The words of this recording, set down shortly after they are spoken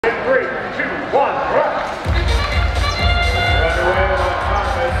In 3, 2, 1, run! Underway with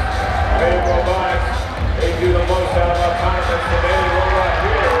autonomous. Wave Robotics. They do the most out of autonomous than any robot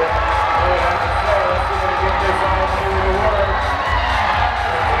here. I would have to say, let's see if we can get this all through the work.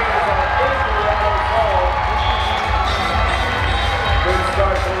 Containers on 30 levels tall. Good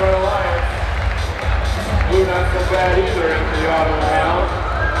start for Red Alliance. Blue not so bad either into the auto round.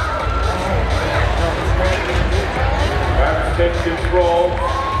 Rabbits takes control.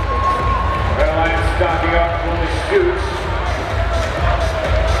 Red Alliance stocking up from the shoots.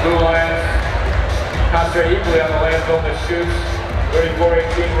 Blue Alliance concentrate equally on the lands on the shoots.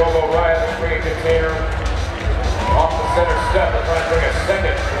 34-18 Robo Riot will bring a container off the center step. They're trying to bring a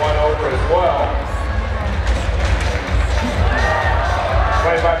second one over as well.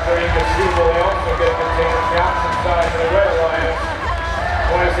 25-30 Inconceivable, they also get a container on the opposite side for the Red Alliance.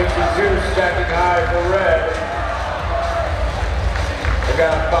 2062 stacking high for Red. They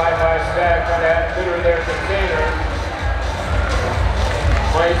got a 5-high stack trying to add bitter to their container.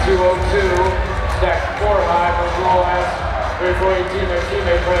 2202 stacked 4-high for Blue Alliance. 34-18 their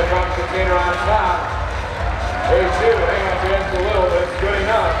teammates trying to drop the container on top. They do, hang on to the edge a little, but it's good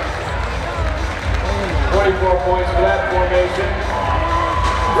enough. 24 points for that formation.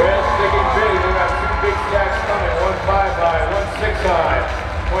 Red sticking big, they got 2 big stacks coming, 1 5-high, 1 6-high.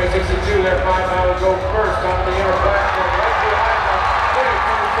 2062, their 5-high will go first onto the inner platform, right behind them.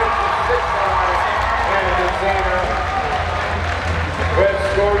 2026 6-high, and a container. Red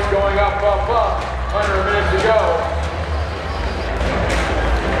scores going up, under a minute to go.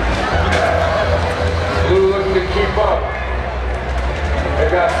 Blue looking to keep up.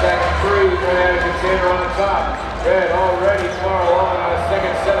 They've got stack 3, trying to add a container on the top. Red already far along on a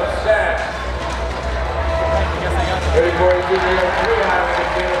second set of stacks. 34-18, they got 3-high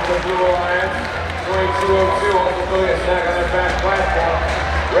container for Blue Alliance. 2202 also building a stack on their back platform.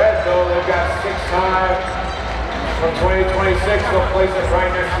 Red though, they've got 6-high. From 2026, they'll place it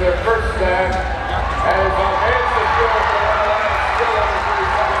right next to their first stack. And it's on hands to fill for Red Alliance, still under 30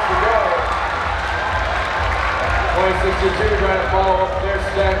 seconds to go. 2062 trying to follow up